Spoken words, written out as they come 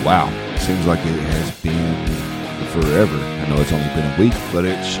Wow, seems like it has been forever. I know it's only been a week, but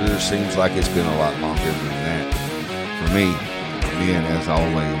it sure seems like it's been a lot longer than that. For me, again, as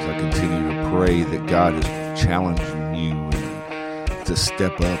always, I continue to pray that God is challenging you to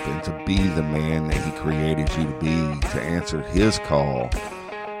step up and to be the man that He created you to be, to answer His call,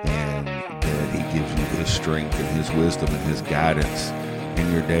 and that He gives you His strength and His wisdom and His guidance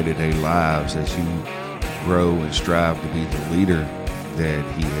in your day-to-day lives as you grow and strive to be the leader that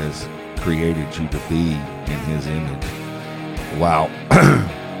He has created you to be in His image. Wow.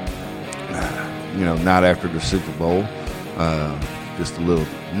 Not after the Super Bowl. Just a little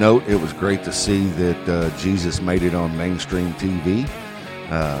note, it was great to see that Jesus made it on mainstream TV.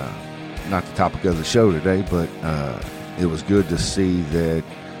 Not the topic of the show today, but it was good to see that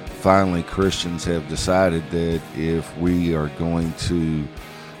finally Christians have decided that if we are going to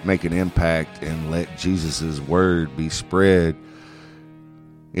make an impact and let Jesus' word be spread,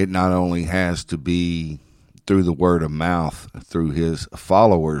 it not only has to be through the word of mouth, through His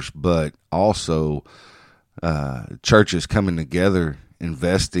followers, but also churches coming together,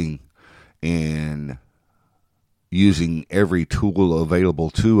 investing in using every tool available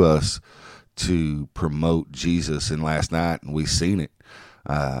to us to promote Jesus. And last night, we've seen it.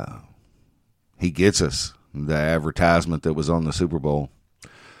 He gets us. The advertisement that was on the Super Bowl,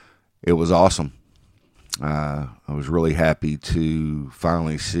 it was awesome. I was really happy to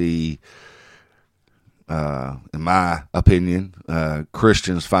finally see, in my opinion,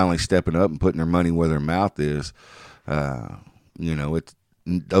 Christians finally stepping up and putting their money where their mouth is.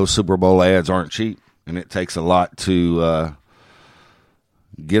 Those Super Bowl ads aren't cheap, and it takes a lot to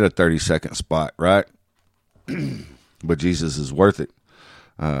get a 30-second spot, right? But Jesus is worth it.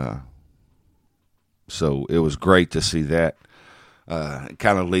 So it was great to see that. It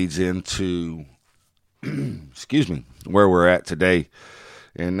kind of leads into where we're at today,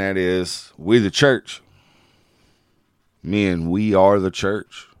 and that is we the church. Men, we are the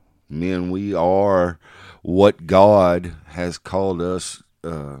church. Men, we are what God has called us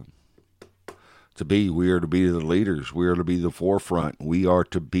to be. We are to be the leaders. We are to be the forefront. We are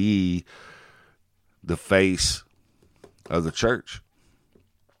to be the face of the church.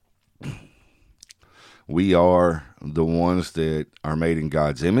 We are the ones that are made in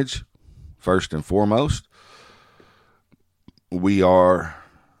God's image, first and foremost. We are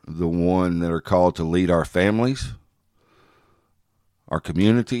the one that are called to lead our families, our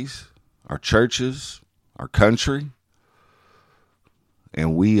communities, our churches, our country.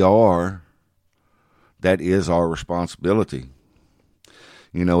 And that is our responsibility.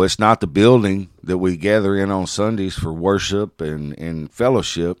 It's not the building that we gather in on Sundays for worship and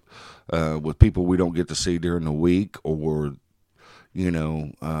fellowship with people we don't get to see during the week, or,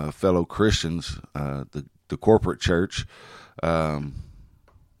 fellow Christians, the corporate church.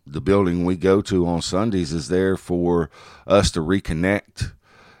 The building we go to on Sundays is there for us to reconnect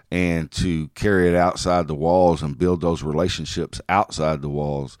and to carry it outside the walls and build those relationships outside the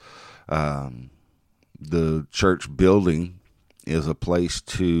walls. The church building is a place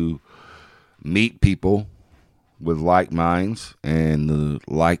to meet people with like minds and the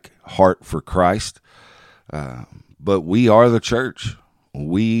like heart for Christ. But we are the church.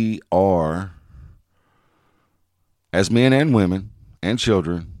 We are, as men and women and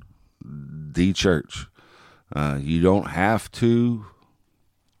children, the church. You don't have to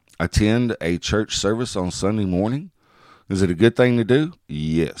attend a church service on Sunday morning. Is it a good thing to do?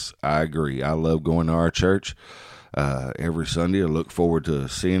 Yes, I agree. I love going to our church every Sunday. I look forward to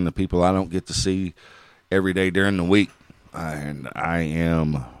seeing the people I don't get to see every day during the week. And I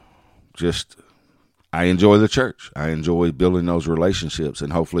enjoy the church. I enjoy building those relationships,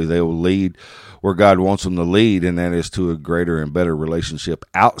 and hopefully they will lead where God wants them to lead, and that is to a greater and better relationship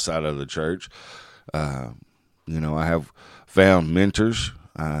outside of the church. I have found mentors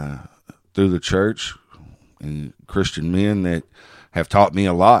through the church and Christian men that have taught me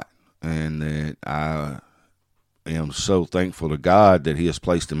a lot, and that I am so thankful to God that He has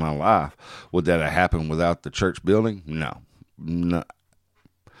placed in my life. Would that have happened without the church building? No,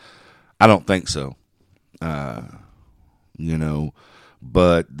 I don't think so.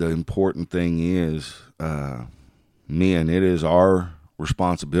 But the important thing is, men, it is our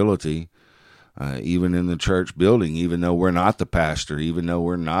responsibility, even in the church building, even though we're not the pastor, even though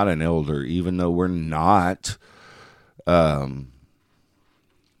we're not an elder, even though we're not, a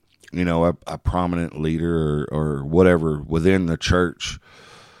prominent leader or whatever within the church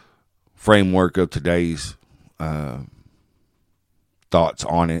framework of today's thoughts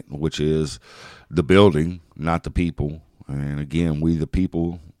on it, which is the building, not the people. And again, we the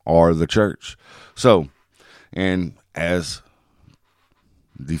people are the church. So, and as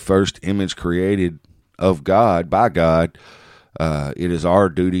the first image created of God by God, it is our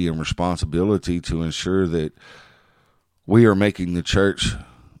duty and responsibility to ensure that we are making the church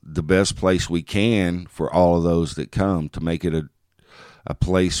the best place we can for all of those that come, to make it a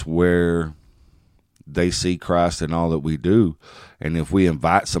place where they see Christ in all that we do. And if we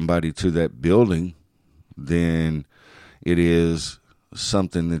invite somebody to that building, then it is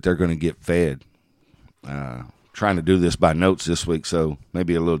something that they're going to get fed. Trying to do this by notes this week, so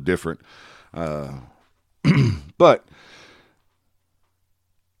maybe a little different. But,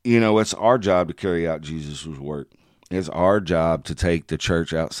 it's our job to carry out Jesus' work. It's our job to take the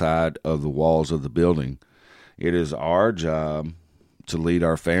church outside of the walls of the building. It is our job to lead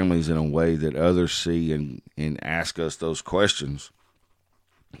our families in a way that others see and ask us those questions.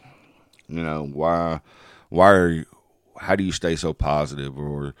 Why are you, how do you stay so positive?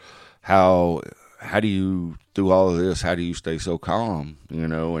 Or how do you, through all of this, how do you stay so calm?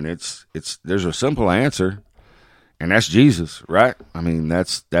 And there's a simple answer, and that's Jesus, right? I mean,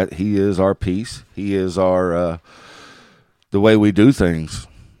 that he is our peace. He is our, the way we do things.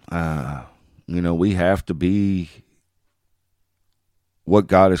 We have to be what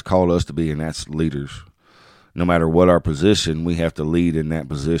God has called us to be, and that's leaders. No matter what our position, we have to lead in that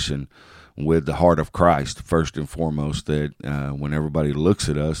position with the heart of Christ, first and foremost, that when everybody looks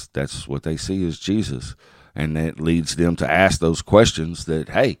at us, that's what they see is Jesus. And that leads them to ask those questions that,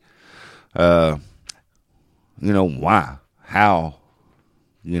 hey, why? How?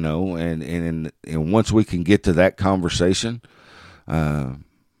 And once we can get to that conversation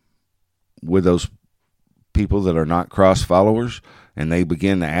with those people that are not Christ followers, and they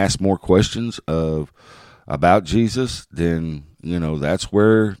begin to ask more questions about Jesus, then that's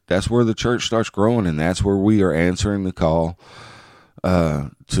where the church starts growing, and that's where we are answering the call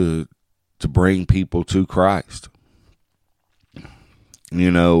to bring people to Christ.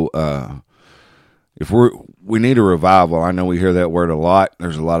 If we need a revival, I know we hear that word a lot.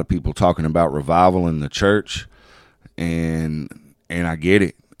 There's a lot of people talking about revival in the church, and I get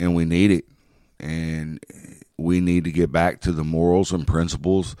it, and we need it, and we need to get back to the morals and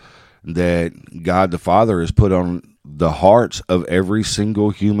principles that God the Father has put on the hearts of every single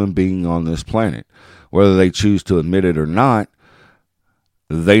human being on this planet. Whether they choose to admit it or not,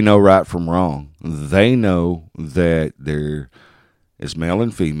 they know right from wrong. They know that there is male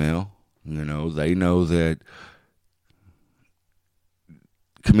and female. They know that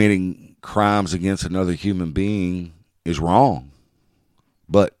committing crimes against another human being is wrong.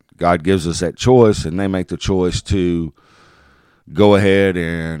 But God gives us that choice, and they make the choice to go ahead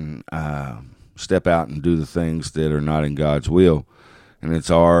and step out and do the things that are not in God's will. And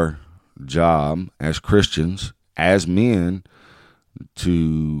it's our job as Christians, as men,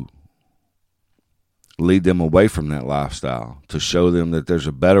 to lead them away from that lifestyle, to show them that there's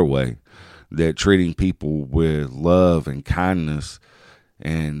a better way, that treating people with love and kindness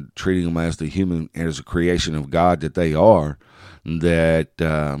and treating them as as a creation of God that they are, that,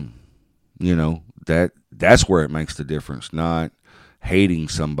 that's where it makes the difference, not hating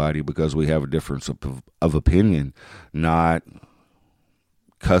somebody because we have a difference of opinion, not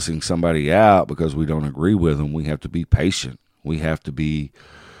cussing somebody out because we don't agree with them. We have to be patient. We have to be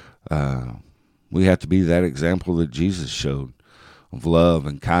that example that Jesus showed of love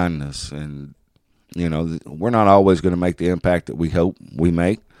and kindness. And, we're not always going to make the impact that we hope we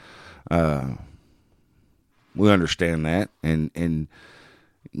make. We understand that. And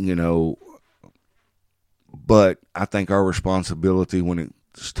but I think our responsibility when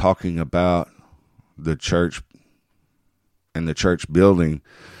it's talking about the church and the church building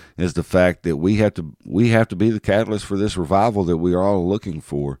is the fact that we have to be the catalyst for this revival that we are all looking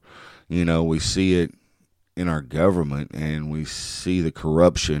for. We see it in our government, and we see the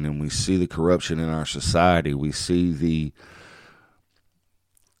corruption, and we see the corruption in our society. We see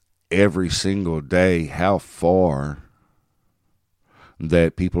every single day how far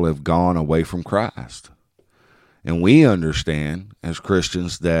that people have gone away from Christ. And we understand as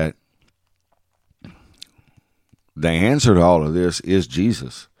Christians that the answer to all of this is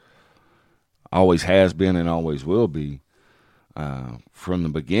Jesus. Always has been and always will be from the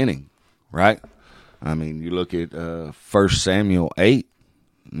beginning, right? I mean, you look at 1 Samuel 8,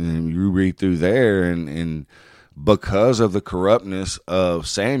 and you read through there, and because of the corruptness of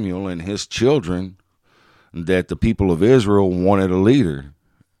Samuel and his children, that the people of Israel wanted a leader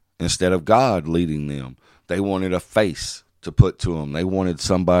instead of God leading them. They wanted a face to put to them. They wanted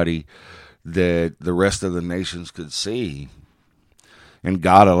somebody that the rest of the nations could see. And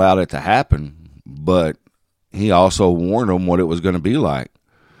God allowed it to happen, but he also warned them what it was going to be like.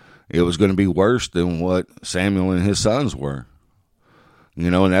 It was going to be worse than what Samuel and his sons were.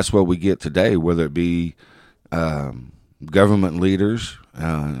 And that's what we get today, whether it be government leaders,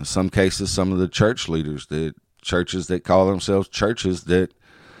 in some cases, some of the church leaders, the churches that call themselves churches that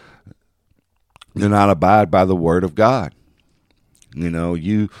do not abide by the word of God.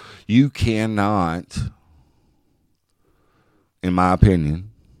 You cannot, in my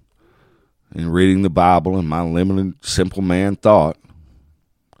opinion, in reading the Bible and my limited simple man thought,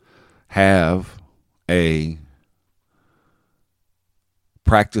 have a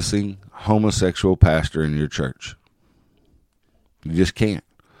practicing homosexual pastor in your church. You just can't.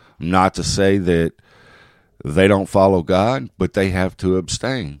 Not to say that they don't follow God, but they have to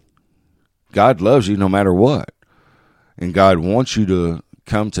abstain. God loves you no matter what. And God wants you to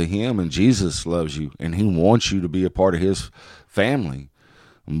come to him, and Jesus loves you, and he wants you to be a part of his family.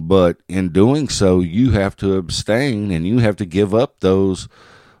 But in doing so, you have to abstain, and you have to give up those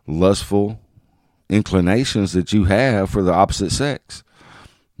lustful inclinations that you have for the opposite sex.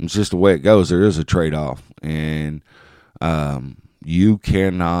 It's just the way it goes. There is a trade-off, and you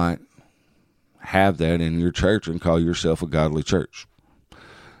cannot have that in your church and call yourself a godly church.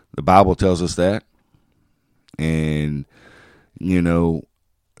 The Bible tells us that, and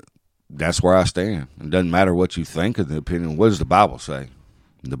that's where I stand. It doesn't matter what you think of the opinion. What does the Bible say?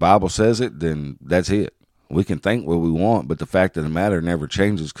 If the Bible says it, then that's it. We can think what we want, but the fact of the matter never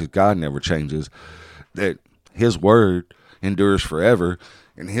changes, because God never changes. That his word endures forever,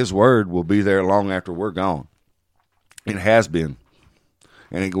 and his word will be there long after we're gone. It has been,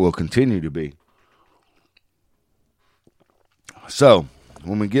 and it will continue to be. So,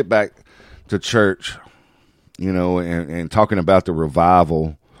 when we get back to church, and talking about the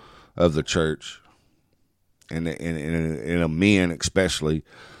revival of the church, and a men especially,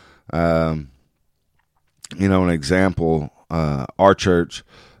 an example, our church,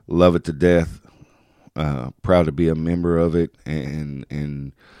 love it to death, proud to be a member of it,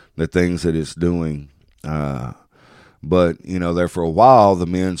 and the things that it's doing. But, there for a while, the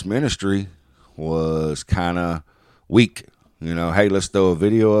men's ministry was kind of weak. Hey, let's throw a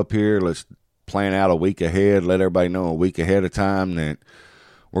video up here. Let's plan out a week ahead. Let everybody know a week ahead of time that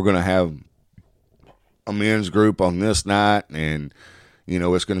we're going to have a men's group on this night, and,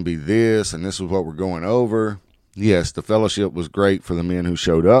 it's going to be this, and this is what we're going over. Yes, the fellowship was great for the men who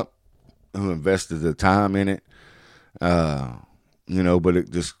showed up, who invested the time in it, but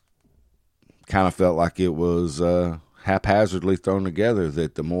it just kind of felt like it was haphazardly thrown together,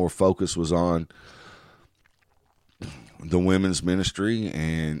 that the more focus was on the women's ministry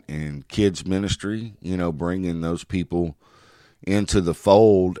and kids ministry, bringing those people into the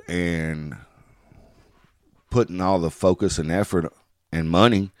fold and putting all the focus and effort and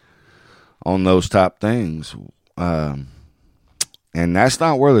money on those type things. And that's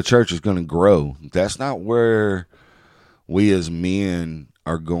not where the church is going to grow. That's not where we as men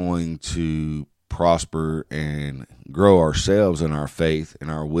are going to prosper and grow ourselves in our faith and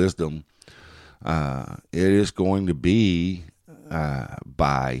our wisdom. It is going to be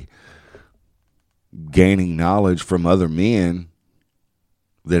by gaining knowledge from other men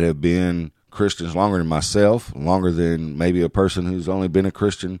that have been Christians longer than myself, longer than maybe a person who's only been a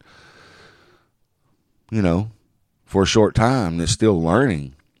Christian, for a short time, that's still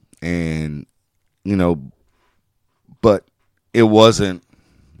learning. And, but it wasn't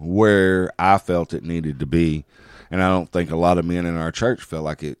where I felt it needed to be. And I don't think a lot of men in our church felt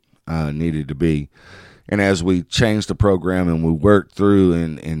like it needed to be. And as we changed the program and we worked through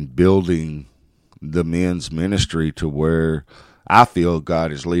in building the men's ministry to where I feel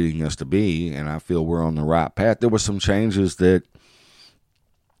God is leading us to be, and I feel we're on the right path, there were some changes that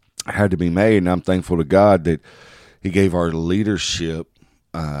had to be made, and I'm thankful to God that he gave our leadership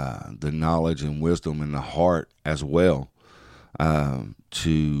the knowledge and wisdom and the heart as well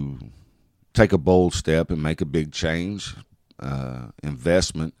to take a bold step and make a big change,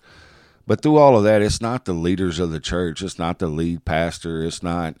 investment. But through all of that, it's not the leaders of the church. It's not the lead pastor. It's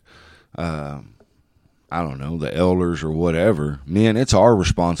not, the elders or whatever. Men, it's our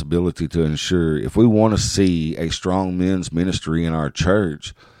responsibility to ensure, if we want to see a strong men's ministry in our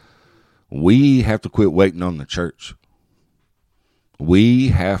church, we have to quit waiting on the church. We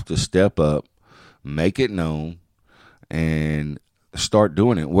have to step up, make it known, and start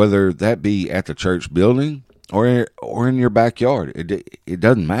doing it, whether that be at the church building or in your backyard. It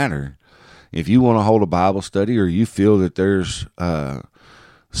doesn't matter. If you want to hold a Bible study, or you feel that there's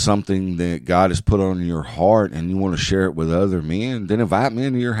something that God has put on your heart and you want to share it with other men, then invite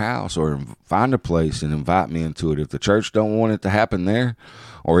men to your house, or find a place and invite men to it. If the church don't want it to happen there,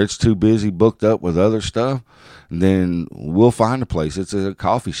 or it's too busy booked up with other stuff, then we'll find a place. It's a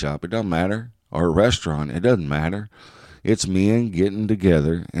coffee shop. It doesn't matter. Or a restaurant. It doesn't matter. It's men getting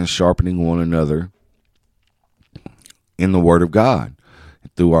together and sharpening one another in the Word of God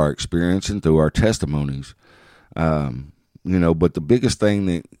through our experience and through our testimonies. But the biggest thing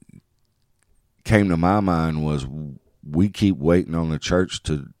that came to my mind was we keep waiting on the church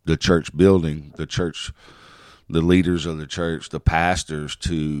building, the leaders of the church, the pastors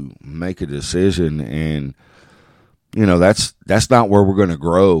to make a decision. And, that's not where we're going to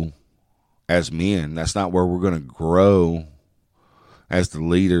grow as men. That's not where we're going to grow as the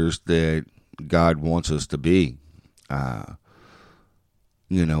leaders that God wants us to be.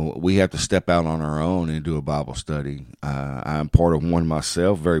 We have to step out on our own and do a Bible study. I'm part of one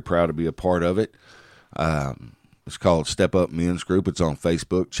myself, very proud to be a part of it. It's called Step Up Men's Group. It's on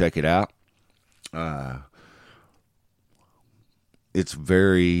Facebook. Check it out. It's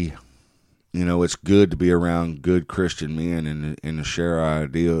very, it's good to be around good Christian men and to share our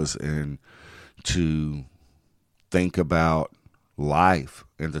ideas and to think about life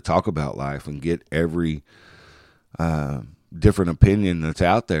and to talk about life and get every different opinion that's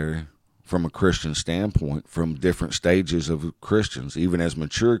out there from a Christian standpoint, from different stages of Christians. Even as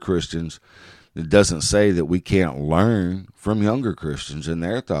mature Christians, it doesn't say that we can't learn from younger Christians and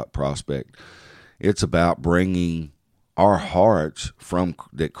their thought prospect. It's about bringing our hearts from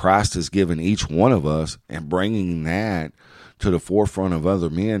that Christ has given each one of us and bringing that to the forefront of other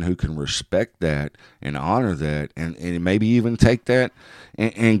men who can respect that and honor that and maybe even take that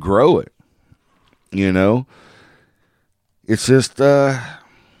and grow it. It's just the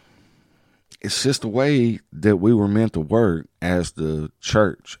way that we were meant to work as the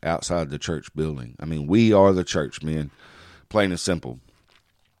church outside the church building. I mean, we are the church, men, plain and simple.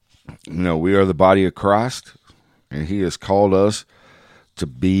 We are the body of Christ, and He has called us to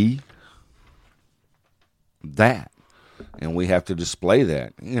be that, and we have to display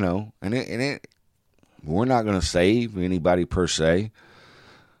that. We're not going to save anybody per se.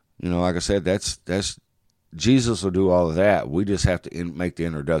 Like I said, that's Jesus will do all of that. We just have to make the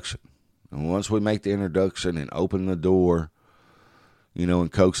introduction. And once we make the introduction and open the door,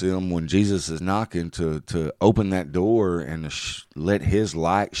 and coax them when Jesus is knocking to open that door and let His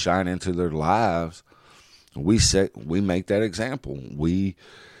light shine into their lives, we make that example. We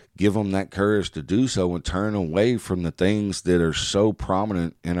give them that courage to do so and turn away from the things that are so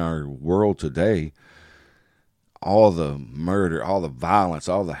prominent in our world today. All the murder, all the violence,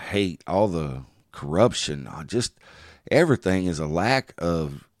 all the hate, all the corruption, just everything is a lack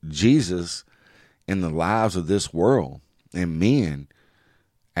of Jesus in the lives of this world. And men,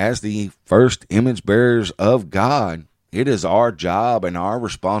 as the first image bearers of God, it is our job and our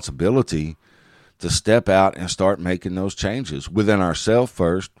responsibility to step out and start making those changes within ourselves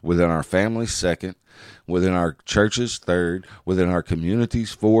first, within our families second, within our churches third, within our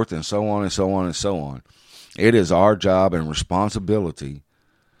communities fourth, and so on and so on and so on. It is our job and responsibility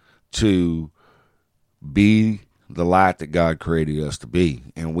to be the light that God created us to be.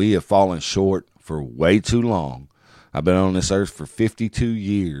 And we have fallen short for way too long. I've been on this earth for 52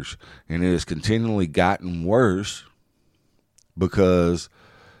 years, and it has continually gotten worse because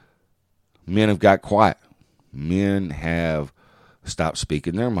men have got quiet. Men have stopped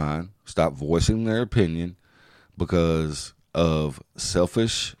speaking their mind, stopped voicing their opinion because of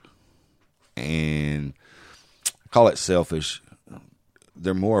selfish, and I call it selfish.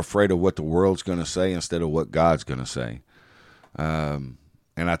 They're more afraid of what the world's going to say instead of what God's going to say.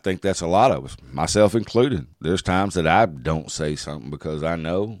 And I think that's a lot of us, myself included. There's times that I don't say something because I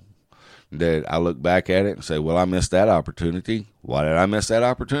know that I look back at it and say, well, I missed that opportunity. Why did I miss that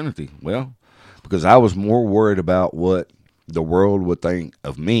opportunity? Well, because I was more worried about what the world would think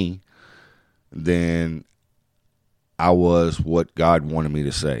of me than I was what God wanted me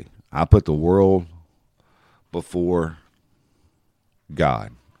to say. I put the world before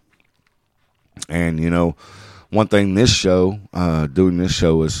God. And, one thing this show, doing this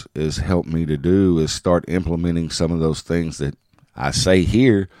show is helped me to do is start implementing some of those things that I say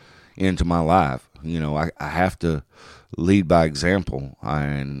here into my life. I have to lead by example,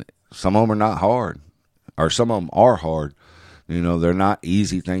 and some of them are not hard, or some of them are hard. They're not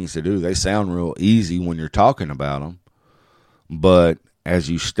easy things to do. They sound real easy when you're talking about them, but as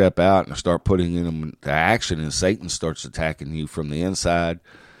you step out and start putting them into action and Satan starts attacking you from the inside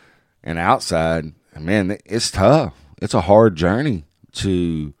and outside, man, it's tough. It's a hard journey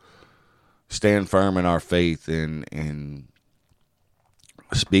to stand firm in our faith and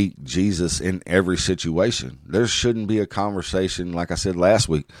speak Jesus in every situation. There shouldn't be a conversation, like I said last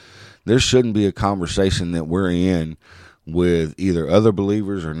week, there shouldn't be a conversation that we're in with either other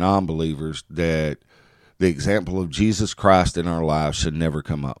believers or non-believers that the example of Jesus Christ in our lives should never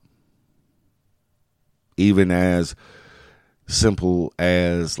come up. Even as simple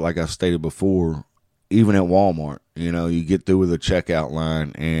as, like I've stated before, even at Walmart, you get through with the checkout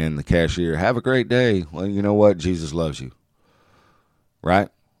line and the cashier, have a great day. Well, you know what? Jesus loves you, right?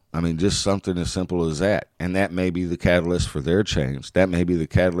 I mean, just something as simple as that. And that may be the catalyst for their change. That may be the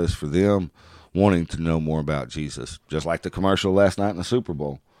catalyst for them wanting to know more about Jesus, just like the commercial last night in the Super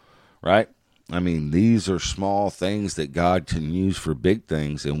Bowl, right? I mean, these are small things that God can use for big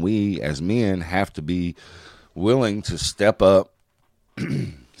things, and we as men have to be willing to step up,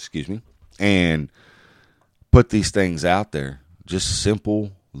 excuse me, and put these things out there, just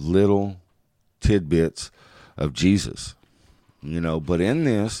simple little tidbits of Jesus, But in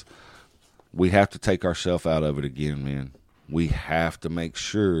this, we have to take ourselves out of it again, man. We have to make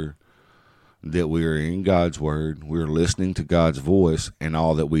sure that we are in God's word, we're listening to God's voice in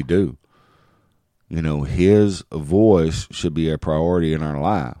all that we do. His voice should be a priority in our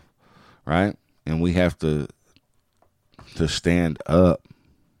life, right? And we have to stand up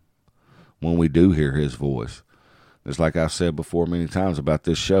when we do hear his voice. It's like I've said before many times about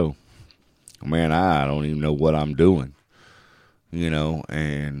this show. Man, I don't even know what I'm doing,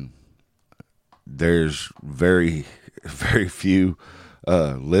 and there's very, very few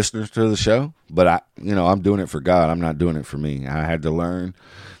listeners to the show, but I'm doing it for God. I'm not doing it for me. I had to learn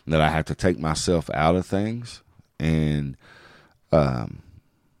that I have to take myself out of things and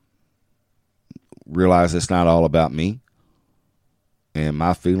realize it's not all about me, and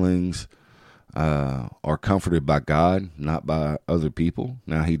my feelings are comforted by God, not by other people.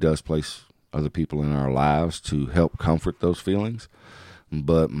 Now, he does place other people in our lives to help comfort those feelings,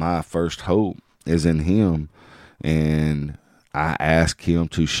 but my first hope is in him, and I ask him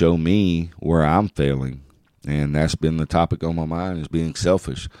to show me where I'm failing. And that's been the topic on my mind, is being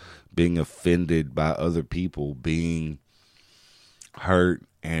selfish, being offended by other people, being hurt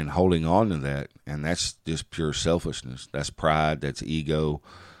and holding on to that. And that's just pure selfishness. That's pride, that's ego,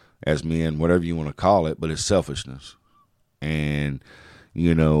 as men, whatever you want to call it, but it's selfishness. And,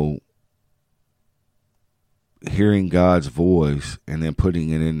 hearing God's voice and then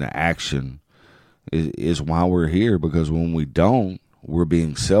putting it into action is why we're here, because when we don't, we're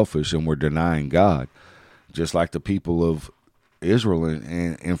being selfish and we're denying God. Just like the people of Israel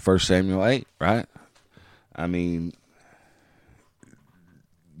in 1 Samuel 8, right? I mean,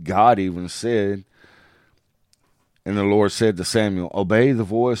 God even said, and the Lord said to Samuel, obey the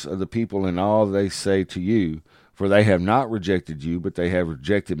voice of the people in all they say to you, for they have not rejected you, but they have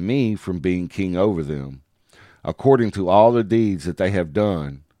rejected me from being king over them, according to all the deeds that they have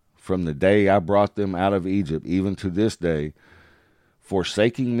done from the day I brought them out of Egypt, even to this day,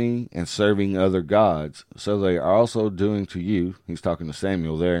 forsaking me and serving other gods. So they are also doing to you. He's talking to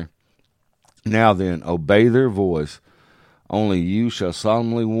Samuel there. Now then, obey their voice. Only you shall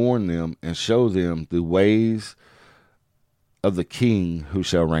solemnly warn them and show them the ways of the king who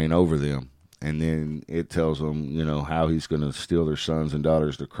shall reign over them. And then it tells them, how he's going to steal their sons and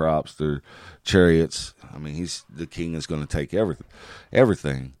daughters, their crops, their chariots. I mean, the king is going to take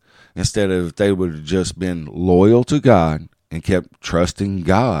everything. Instead of, if they would have just been loyal to God and kept trusting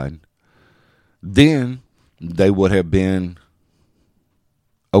God, then they would have been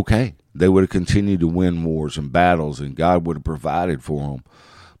okay. They would have continued to win wars and battles, and God would have provided for them.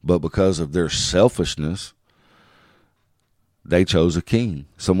 But because of their selfishness, they chose a king,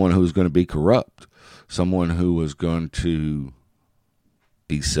 someone who was going to be corrupt, someone who was going to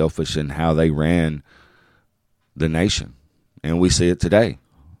be selfish in how they ran the nation. And we see it today,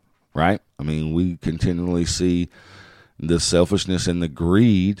 right? I mean, we continually see the selfishness and the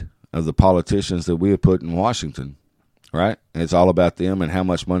greed of the politicians that we have put in Washington, right? And it's all about them and how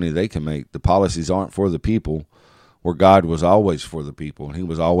much money they can make. The policies aren't for the people, where God was always for the people, and he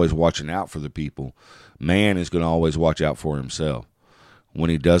was always watching out for the people. Man is going to always watch out for himself when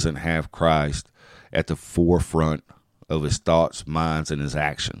he doesn't have Christ at the forefront of his thoughts, minds, and his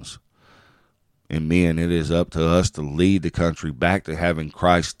actions. And men, it is up to us to lead the country back to having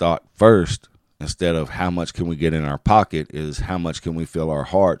Christ thought first, instead of how much can we get in our pocket, is how much can we fill our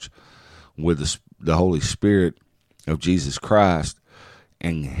hearts with the Holy Spirit of Jesus Christ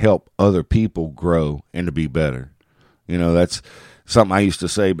and help other people grow and to be better. That's something I used to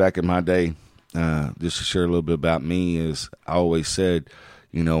say back in my day. Just to share a little bit about me, is I always said,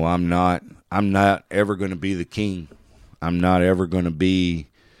 I'm not ever going to be the king. I'm not ever going to be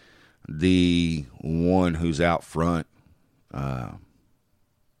the one who's out front,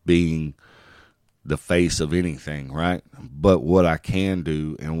 being the face of anything, right? But what I can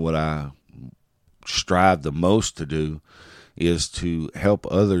do, and what I strive the most to do, is to help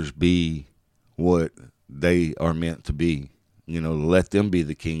others be what they are meant to be. Let them be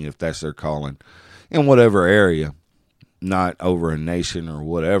the king if that's their calling in whatever area. not over a nation or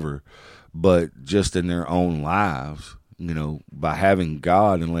whatever, but just in their own lives. By having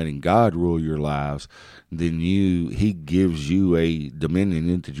God and letting God rule your lives, then He gives you a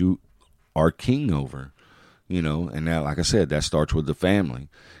dominion that you are king over. And that, like I said, that starts with the family.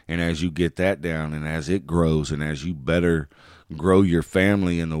 And as you get that down, and as it grows, and as you better grow your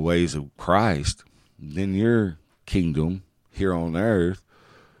family in the ways of Christ, then your kingdom here on earth,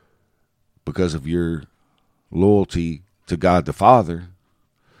 because of your loyalty to God the Father,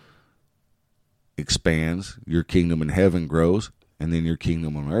 expands. Your kingdom in heaven grows, and then your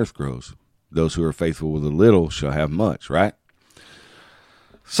kingdom on earth grows. Those who are faithful with a little shall have much, right?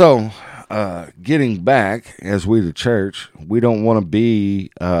 So, getting back, as we the church, we don't want to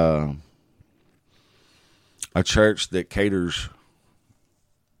be a church that caters,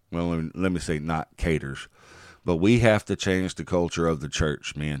 well, let me say not caters, but we have to change the culture of the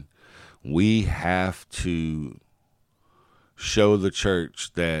church, man. We have to show the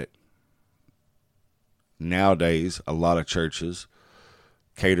church that nowadays a lot of churches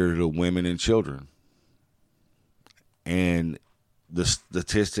cater to women and children. And the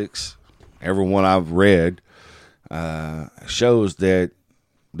statistics, everyone I've read, shows that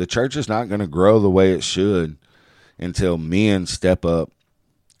the church is not going to grow the way it should until men step up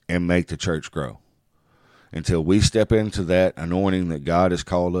and make the church grow. Until we step into that anointing that God has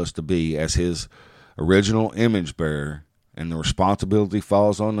called us to be as His original image bearer, and the responsibility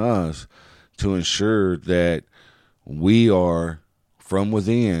falls on us to ensure that we are from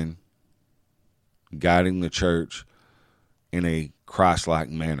within guiding the church in a Christ-like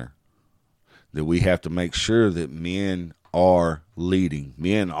manner. That we have to make sure that men are leading.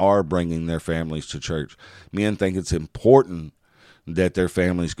 Men are bringing their families to church. Men think it's important that their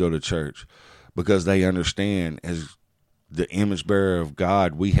families go to church because they understand, as the image bearer of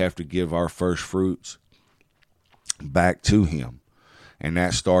God, we have to give our first fruits back to Him. And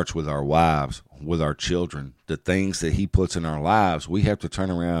that starts with our wives, with our children. The things that He puts in our lives, we have to turn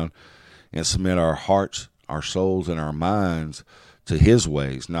around and submit our hearts, our souls, and our minds to His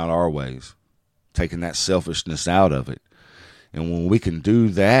ways, not our ways. Taking that selfishness out of it. And when we can do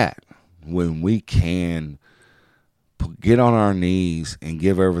that, when we can get on our knees and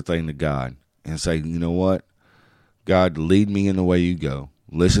give everything to God and say, you know what? God, lead me in the way you go.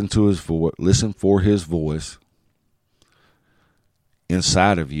 Listen to His voice. Listen for His voice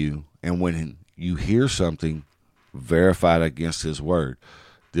inside of you. And when you hear something, verify it against His word.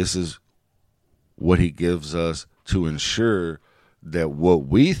 This is what He gives us to ensure that what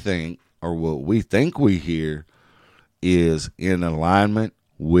we think or what we think we hear is in alignment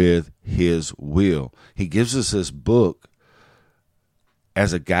with His will. He gives us this book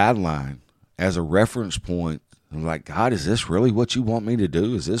as a guideline, as a reference point. I'm like, God, is this really what you want me to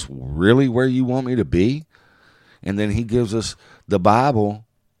do? Is this really where you want me to be? And then He gives us the Bible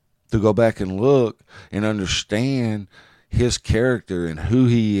to go back and look and understand His character and who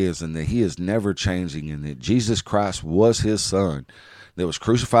He is, and that He is never changing, and that Jesus Christ was His Son that was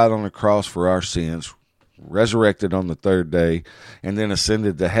crucified on the cross for our sins, resurrected on the third day, and then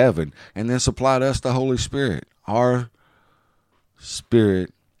ascended to heaven, and then supplied us the Holy Spirit, our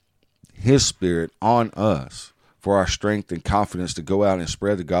Spirit, His Spirit on us for our strength and confidence to go out and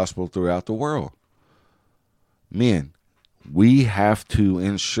spread the gospel throughout the world. Men, we have to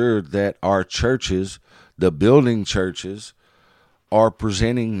ensure that our churches, the building churches, are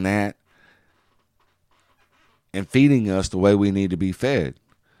presenting that and feeding us the way we need to be fed.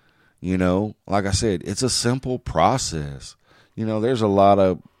 Like I said, it's a simple process. There's a lot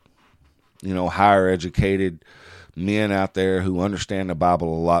of, higher educated men out there who understand the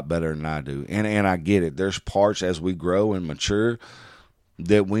Bible a lot better than I do. And I get it. There's parts as we grow and mature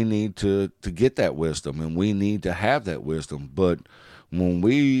that we need to get that wisdom, and we need to have that wisdom. But when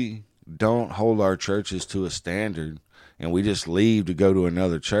we don't hold our churches to a standard and we just leave to go to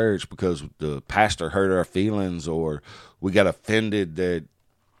another church because the pastor hurt our feelings, or we got offended that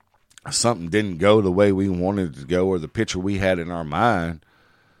something didn't go the way we wanted it to go, or the picture we had in our mind.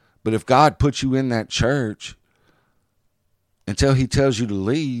 But if God puts you in that church until He tells you to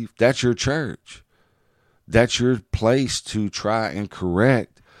leave, that's your church. That's your place to try and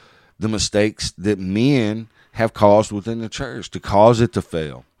correct the mistakes that men have caused within the church, to cause it to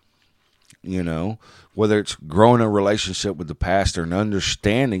fail. Whether it's growing a relationship with the pastor and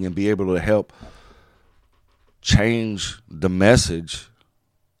understanding and be able to help change the message,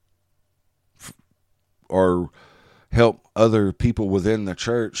 or help other people within the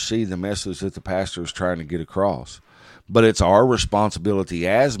church see the message that the pastor is trying to get across. But it's our responsibility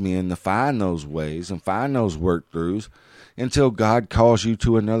as men to find those ways and find those work throughs until God calls you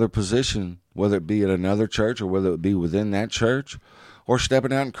to another position whether it be at another church or whether it be within that church or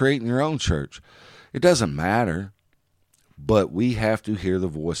stepping out and creating your own church. It doesn't matter, but we have to hear the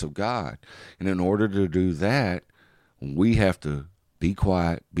voice of God. And in order to do that, we have to be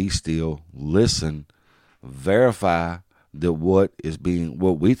quiet, be still, listen, verify that what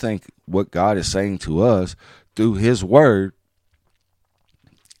we think, what God is saying to us through His Word,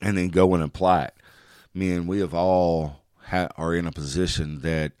 and then go and apply it. Man, we have all are in a position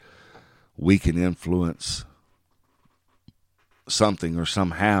that we can influence something or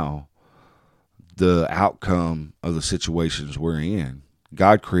somehow the outcome of the situations we're in.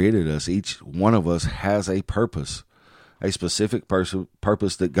 God created us. Each one of us has a purpose, a specific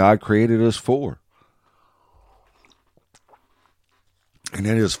purpose that God created us for. And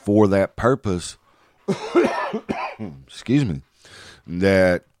it is for that purpose, excuse me,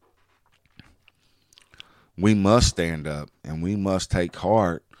 that we must stand up and we must take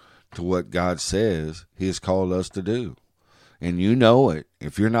heart to what God says He has called us to do. And you know it.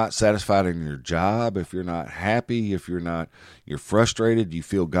 If you're not satisfied in your job, if you're not happy, if you're frustrated, you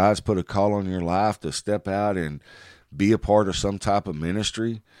feel God's put a call on your life to step out and be a part of some type of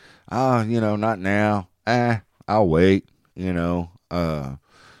ministry. Not now. I'll wait.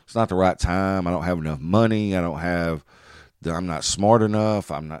 It's not the right time. I don't have enough money. I'm not smart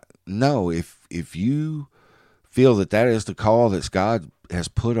enough. No, if you feel that is the call that God has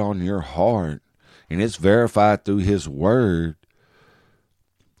put on your heart, and it's verified through His Word,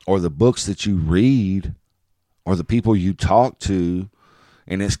 or the books that you read, or the people you talk to,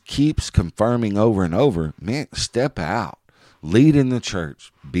 and it keeps confirming over and over, man, step out. Lead in the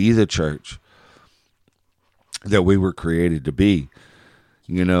church. Be the church that we were created to be.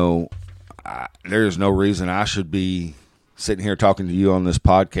 There's no reason I should be sitting here talking to you on this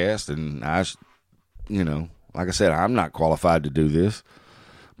podcast, and like I said, I'm not qualified to do this.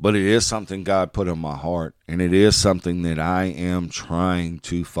 But it is something God put on my heart, and it is something that I am trying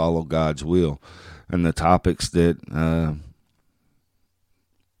to follow God's will. And the topics that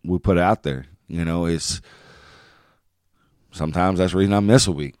we put out there, it's sometimes that's the reason I miss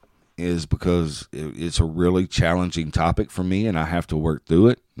a week, is because it's a really challenging topic for me, and I have to work through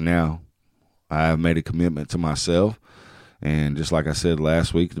it. Now, I have made a commitment to myself, and just like I said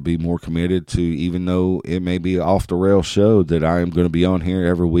last week, to be more committed to, even though it may be off the rail show, that I am going to be on here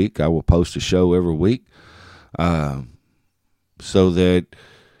every week. I will post a show every week, so that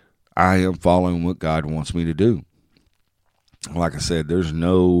I am following what God wants me to do. Like I said, there's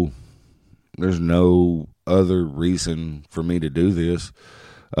no other reason for me to do this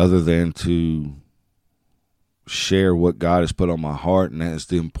other than to share what God has put on my heart, and that is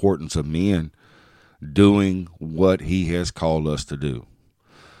the importance of men doing what He has called us to do.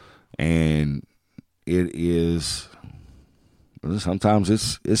 And it is, sometimes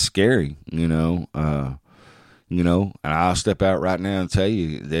it's scary, and I'll step out right now and tell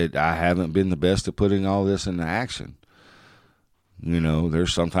you that I haven't been the best at putting all this into action.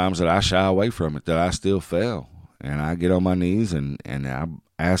 There's sometimes that I shy away from it, that I still fail, and I get on my knees and I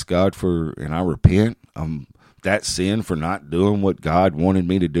ask God and I repent that sin for not doing what God wanted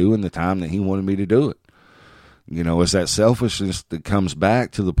me to do in the time that He wanted me to do it. It's that selfishness that comes back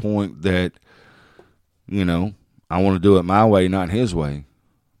to the point that, I want to do it my way, not His way.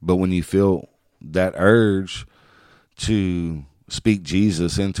 But when you feel that urge to speak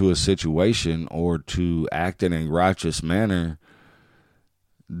Jesus into a situation or to act in a righteous manner,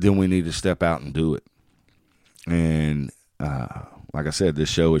 then we need to step out and do it. And like I said, this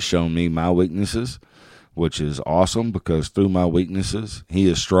show has shown me my weaknesses, which is awesome, because through my weaknesses, He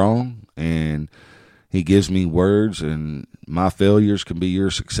is strong, and He gives me words, and my failures can be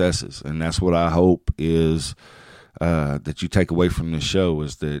your successes. And that's what I hope is that you take away from this show,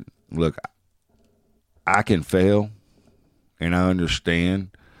 is that, look, I can fail, and I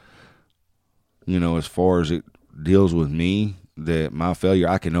understand, as far as it deals with me, that my failure,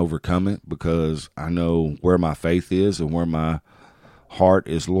 I can overcome it, because I know where my faith is and where my heart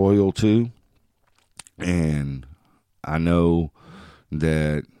is loyal to. And I know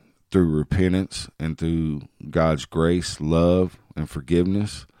that through repentance and through God's grace, love, and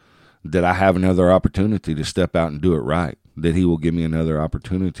forgiveness, that I have another opportunity to step out and do it right, that He will give me another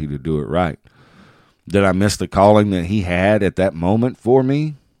opportunity to do it right. Did I miss the calling that He had at that moment for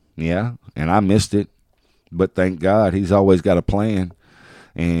me? Yeah, and I missed it. But thank God, He's always got a plan.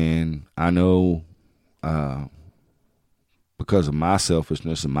 And I know because of my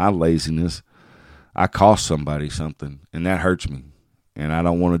selfishness and my laziness, I cost somebody something, and that hurts me. And I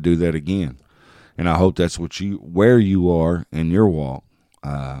don't want to do that again. And I hope that's where you are in your walk.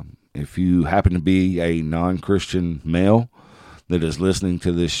 If you happen to be a non-Christian male that is listening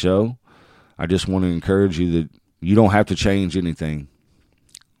to this show, I just want to encourage you that you don't have to change anything.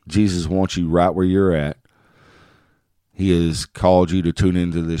 Jesus wants you right where you're at. He has called you to tune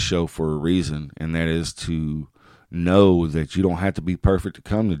into this show for a reason, and that is to know that you don't have to be perfect to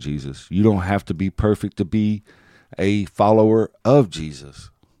come to Jesus. You don't have to be perfect to be a follower of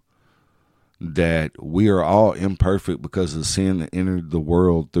Jesus. That we are all imperfect because of sin that entered the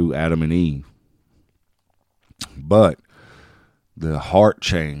world through Adam and Eve. But the heart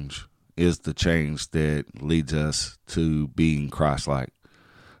change is the change that leads us to being Christ-like,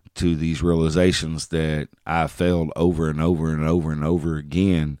 to these realizations that I failed over and over and over and over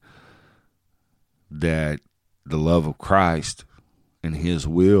again, that the love of Christ and his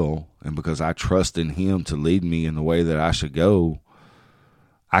will, and because I trust in him to lead me in the way that I should go,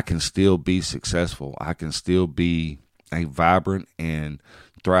 I can still be successful. I can still be a vibrant and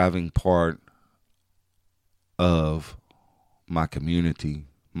thriving part of my community,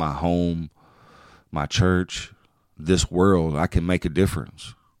 my home, my church, this world. I can make a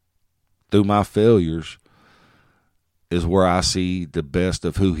difference. Through my failures is where I see the best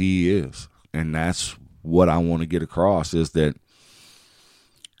of who he is. And that's what I want to get across, is that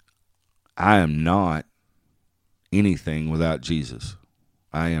I am not anything without Jesus.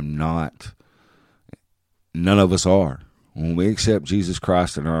 I am not. None of us are. When we accept Jesus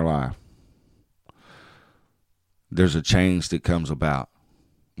Christ in our life, there's a change that comes about.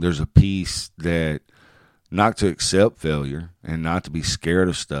 There's a peace that, not to accept failure and not to be scared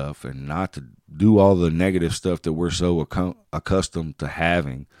of stuff and not to do all the negative stuff that we're so accustomed to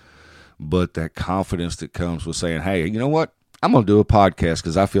having, but that confidence that comes with saying, hey, you know what? I'm going to do a podcast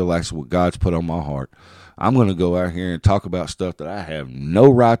because I feel like it's what God's put on my heart. I'm going to go out here and talk about stuff that I have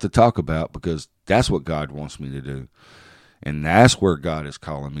no right to talk about because that's what God wants me to do. And that's where God is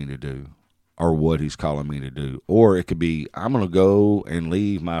calling me to do, or what he's calling me to do. Or it could be, I'm going to go and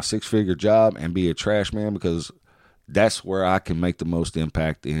leave my 6-figure job and be a trash man because that's where I can make the most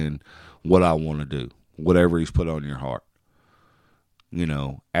impact in what I want to do, whatever he's put on your heart. You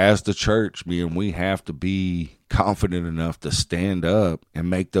know, as the church, we have to be confident enough to stand up and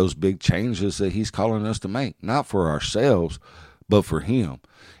make those big changes that he's calling us to make, not for ourselves, but for him.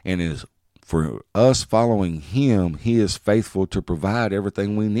 And is for us following him, he is faithful to provide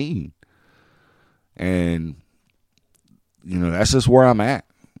everything we need. And, you know, that's just where I'm at,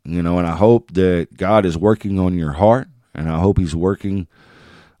 you know, and I hope that God is working on your heart, and I hope he's working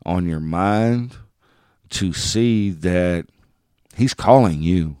on your mind to see that he's calling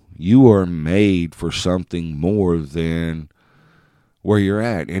you. You are made for something more than where you're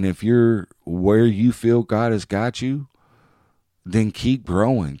at. And if you're where you feel God has got you, then keep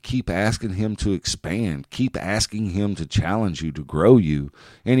growing. Keep asking him to expand. Keep asking him to challenge you, to grow you.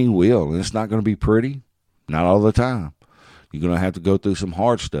 And he will. And it's not going to be pretty. Not all the time. You're going to have to go through some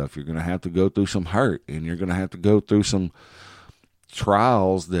hard stuff. You're going to have to go through some hurt. And you're going to have to go through some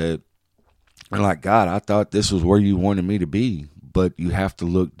trials that are like, God, I thought this was where you wanted me to be. But you have to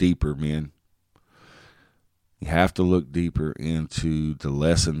look deeper, man. You have to look deeper into the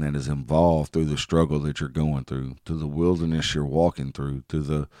lesson that is involved through the struggle that you're going through, to the wilderness you're walking through, to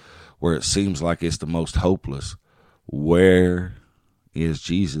the where it seems like it's the most hopeless. Where is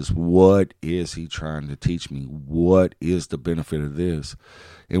Jesus? What is he trying to teach me? What is the benefit of this?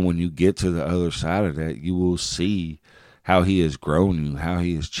 And when you get to the other side of that, you will see how he has grown you, how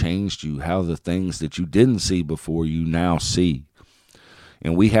he has changed you, how the things that you didn't see before you now see.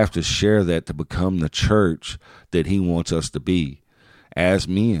 And we have to share that to become the church that he wants us to be as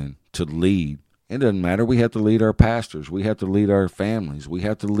men, to lead. It doesn't matter. We have to lead our pastors. We have to lead our families. We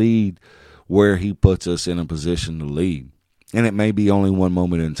have to lead where he puts us in a position to lead. And it may be only one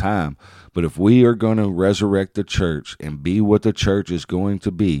moment in time. But if we are going to resurrect the church and be what the church is going to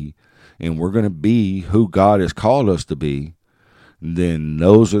be, and we're going to be who God has called us to be, then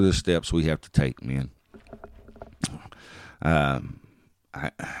those are the steps we have to take, man.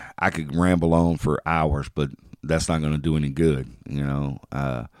 I could ramble on for hours, but that's not going to do any good, you know.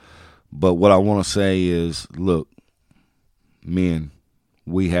 But what I want to say is, look, men,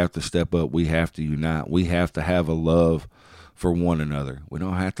 we have to step up. We have to unite. We have to have a love for one another. We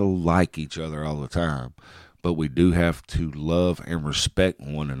don't have to like each other all the time, but we do have to love and respect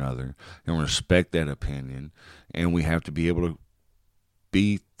one another and respect that opinion. And we have to be able to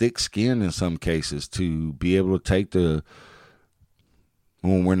be thick-skinned in some cases to be able to take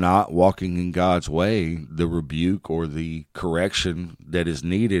when we're not walking in God's way, the rebuke or the correction that is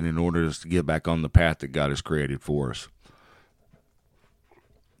needed in order to get back on the path that God has created for us.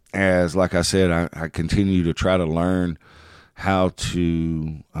 As, like I said, I continue to try to learn how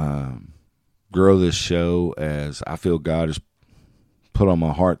to grow this show, as I feel God has put on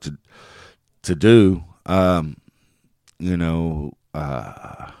my heart to do.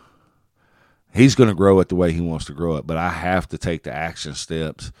 He's going to grow it the way he wants to grow it, but I have to take the action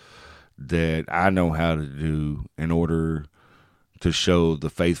steps that I know how to do in order to show the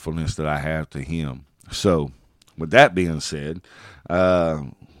faithfulness that I have to him. So with that being said,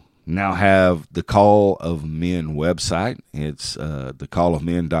 now have the Call of Men website. It's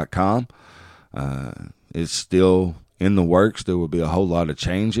thecallofmen.com. It's still in the works. There will be a whole lot of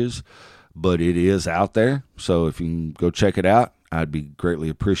changes, but it is out there. So if you can go check it out, I'd be greatly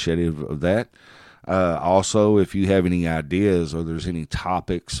appreciative of that. Also, if you have any ideas or there's any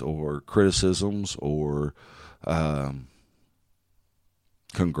topics or criticisms or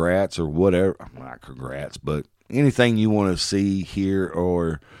congrats or whatever, not congrats, but anything you want to see, hear,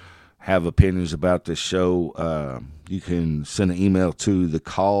 or have opinions about this show, you can send an email to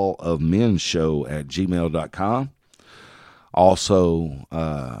thecallofmenshow@gmail.com. Also,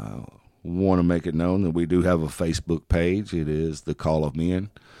 want to make it known that we do have a Facebook page. It is The Call of Men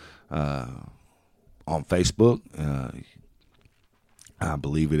on Facebook. I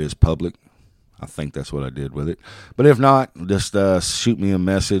believe it is public. I think that's what I did with it. But if not, just shoot me a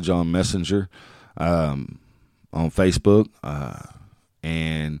message on Messenger on Facebook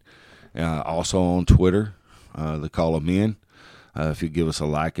and also on Twitter, The Call of Men. If you give us a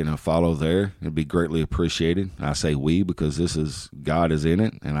like and a follow there, it'd be greatly appreciated. I say we because God is in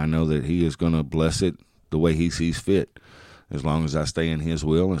it, and I know that he is going to bless it the way he sees fit, as long as I stay in his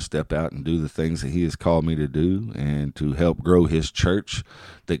will and step out and do the things that he has called me to do and to help grow his church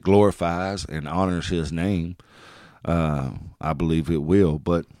that glorifies and honors his name. I believe it will.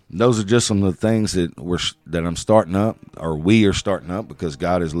 But those are just some of the things that I'm starting up, or we are starting up, because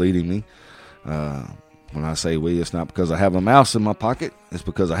God is leading me. When I say we, it's not because I have a mouse in my pocket. It's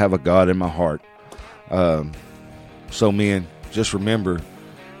because I have a God in my heart. So, men, just remember,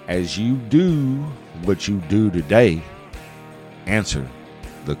 as you do what you do today, answer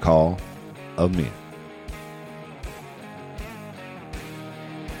the call of men.